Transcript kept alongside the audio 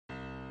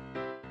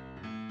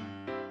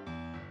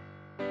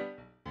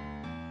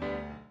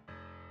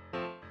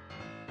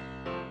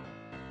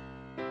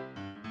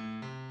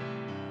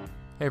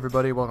Hey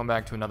everybody, welcome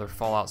back to another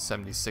Fallout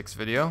 76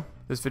 video.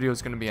 This video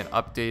is going to be an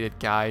updated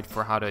guide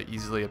for how to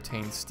easily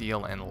obtain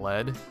steel and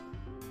lead.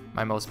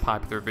 My most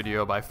popular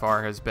video by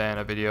far has been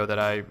a video that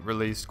I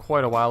released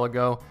quite a while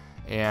ago,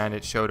 and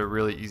it showed a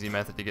really easy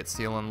method to get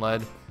steel and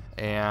lead.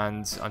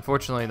 And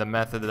unfortunately, the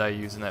method that I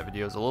use in that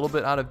video is a little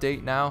bit out of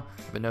date now.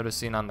 I've been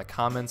noticing on the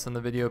comments on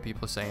the video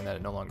people saying that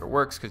it no longer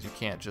works because you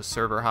can't just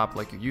server hop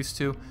like you used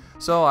to.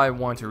 So I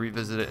wanted to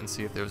revisit it and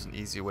see if there was an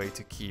easy way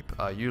to keep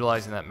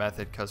utilizing that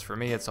method, because for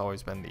me it's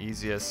always been the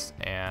easiest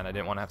and I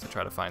didn't want to have to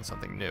try to find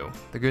something new.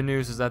 The good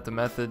news is that the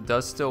method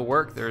does still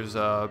work. There's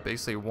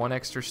basically one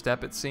extra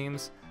step, it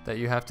seems, that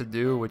you have to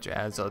do, which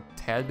adds a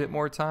tad bit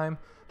more time,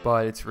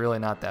 but it's really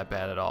not that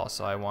bad at all.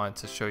 So I wanted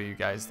to show you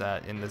guys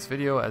that in this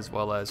video, as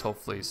well as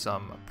hopefully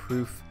some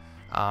proof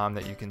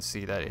that you can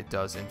see that it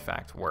does in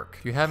fact work.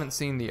 If you haven't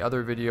seen the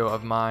other video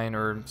of mine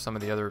or some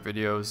of the other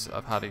videos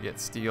of how to get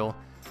steel,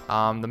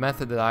 the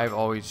method that I've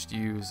always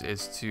used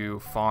is to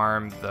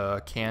farm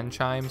the can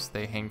chimes.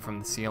 They hang from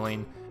the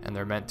ceiling and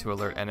they're meant to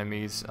alert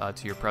enemies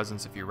to your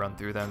presence. If you run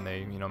through them,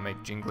 they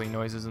make jingling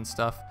noises and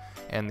stuff.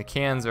 And the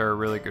cans are a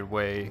really good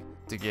way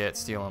to get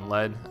steel and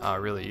lead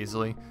really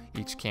easily.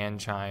 Each can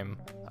chime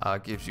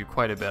gives you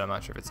quite a bit. I'm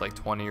not sure if it's like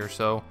 20 or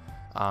so.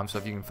 So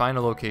if you can find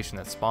a location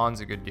that spawns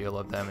a good deal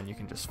of them and you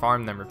can just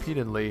farm them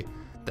repeatedly,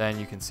 then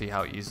you can see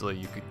how easily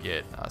you could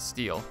get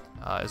steel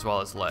as well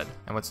as lead.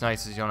 And what's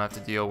nice is you don't have to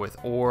deal with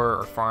ore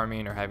or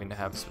farming or having to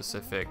have a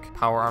specific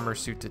power armor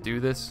suit to do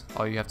this.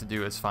 All you have to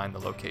do is find the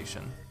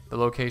location. The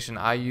location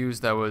I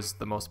used that was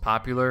the most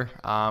popular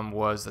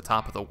was the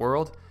top of the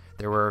world.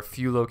 There were a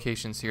few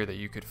locations here that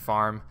you could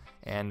farm,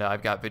 and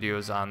I've got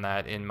videos on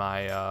that in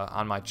my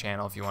on my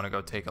channel if you want to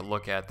go take a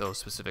look at those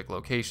specific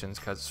locations,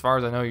 because as far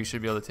as I know, you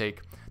should be able to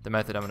take the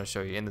method I'm going to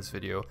show you in this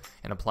video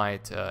and apply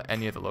it to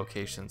any of the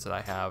locations that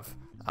I have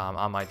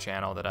on my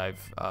channel that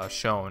I've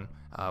shown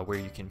where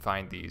you can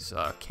find these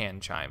can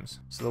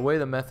chimes. So the way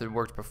the method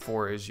worked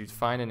before is you'd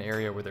find an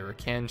area where there were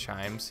can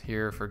chimes.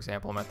 Here, for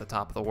example, I'm at the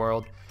top of the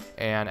world,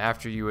 and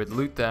after you would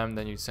loot them,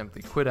 then you'd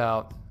simply quit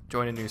out,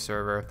 join a new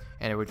server,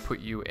 and it would put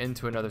you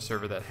into another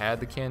server that had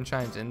the can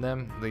chimes in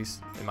them. At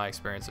least in my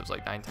experience, it was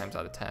like 9 times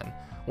out of 10.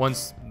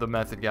 Once the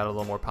method got a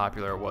little more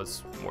popular, it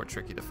was more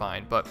tricky to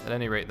find, but at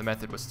any rate, the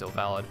method was still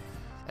valid.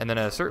 And then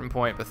at a certain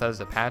point,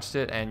 Bethesda patched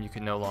it, and you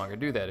could no longer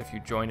do that. If you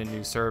joined a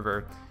new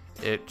server,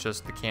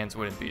 the cans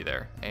wouldn't be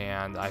there.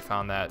 And I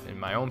found that in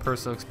my own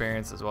personal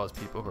experience, as well as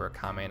people who are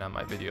commenting on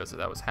my videos,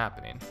 that was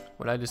happening.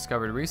 What I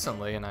discovered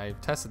recently, and I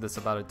tested this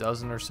about a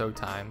dozen or so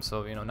times,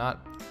 so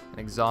not an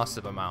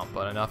exhaustive amount,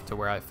 but enough to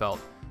where I felt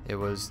it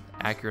was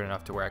accurate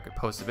enough to where I could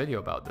post a video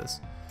about this.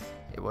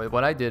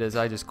 What I did is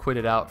I just quit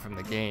it out from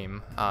the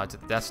game to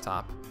the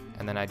desktop,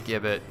 and then I'd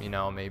give it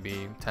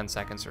maybe 10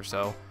 seconds or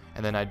so,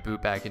 and then I'd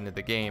boot back into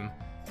the game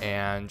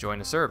and join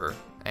a server,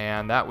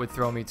 and that would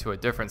throw me to a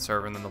different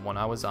server than the one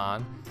I was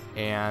on,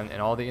 and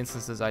in all the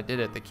instances I did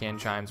it, the can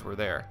chimes were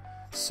there.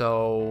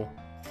 So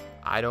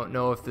I don't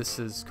know if this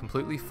is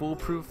completely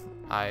foolproof.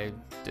 I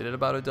did it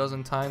about a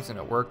dozen times and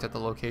it worked at the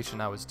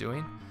location I was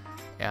doing,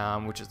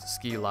 which is the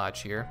ski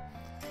lodge here,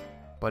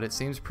 but it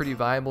seems pretty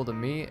viable to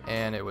me,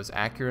 and it was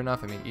accurate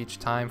enough. I mean, each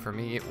time for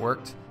me it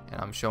worked,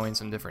 and I'm showing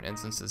some different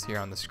instances here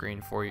on the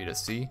screen for you to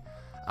see.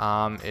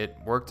 It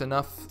worked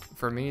enough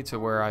for me to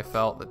where I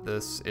felt that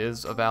this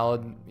is a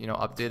valid,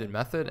 updated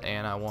method,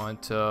 and I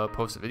want to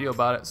post a video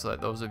about it so that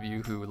those of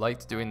you who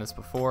liked doing this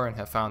before and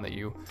have found that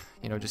you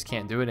just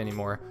can't do it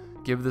anymore,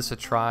 give this a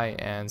try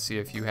and see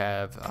if you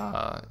have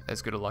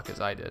as good a luck as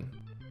I did.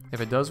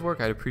 If it does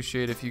work, I'd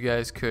appreciate if you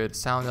guys could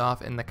sound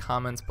off in the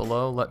comments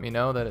below. Let me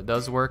know that it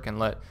does work, and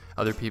let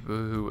other people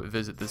who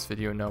visit this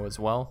video know as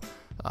well.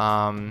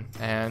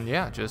 And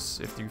yeah,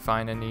 just if you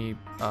find any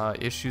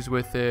issues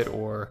with it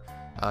or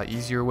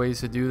easier ways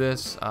to do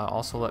this,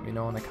 also let me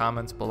know in the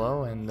comments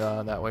below, and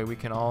that way we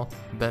can all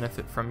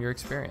benefit from your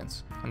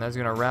experience. And that's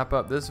going to wrap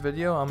up this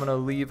video. I'm going to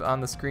leave on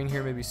the screen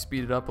here, maybe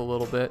speed it up a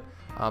little bit,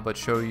 but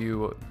show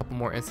you a couple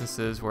more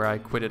instances where I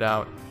quit it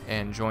out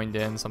and joined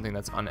in, something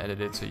that's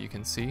unedited so you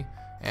can see.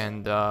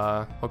 And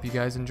hope you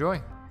guys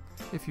enjoy.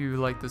 If you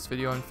liked this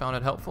video and found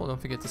it helpful,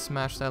 don't forget to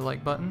smash that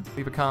like button,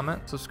 leave a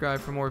comment, subscribe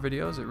for more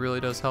videos. It really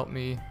does help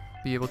me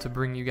be able to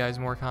bring you guys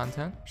more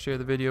content. Share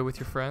the video with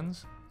your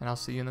friends, and I'll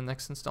see you in the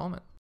next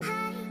installment.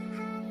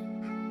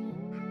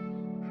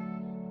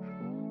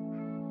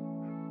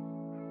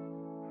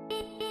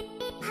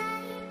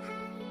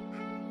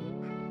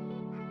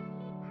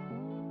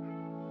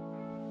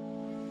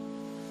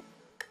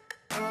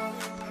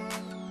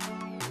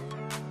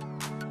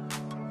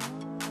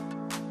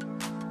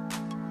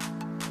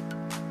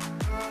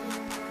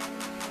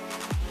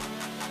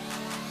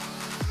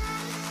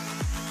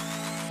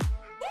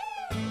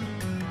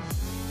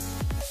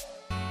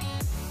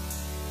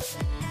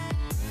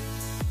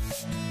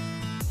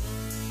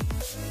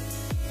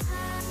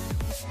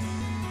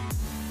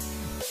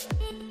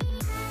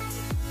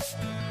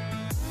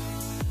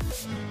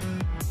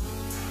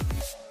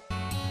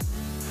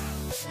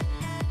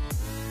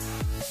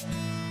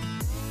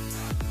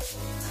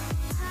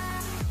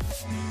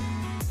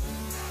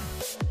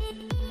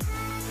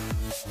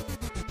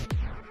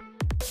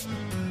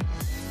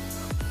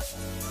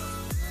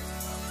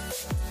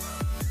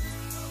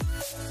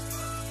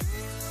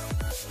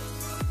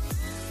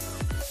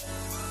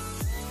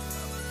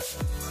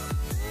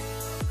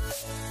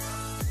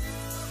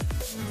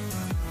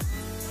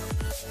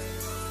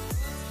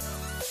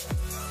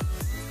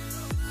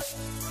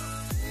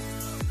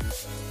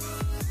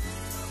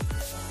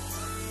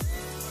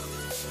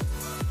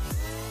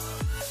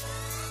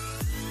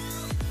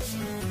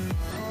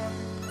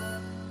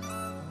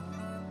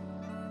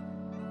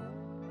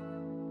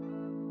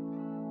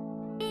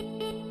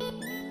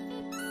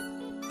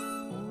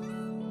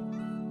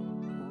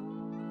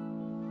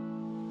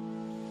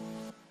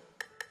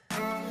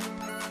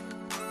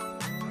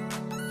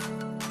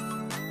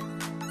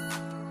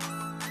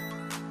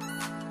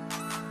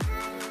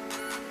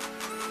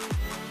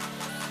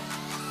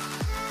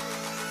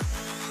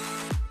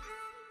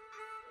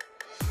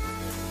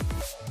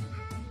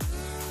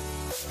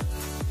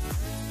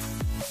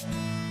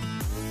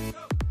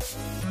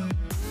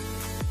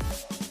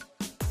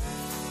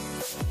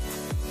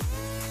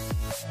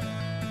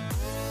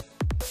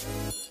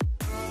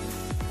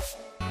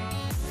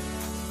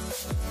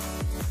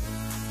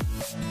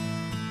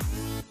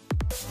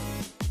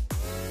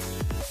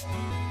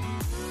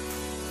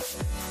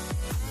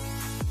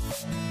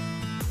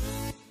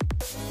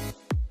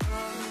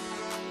 Retrosoul.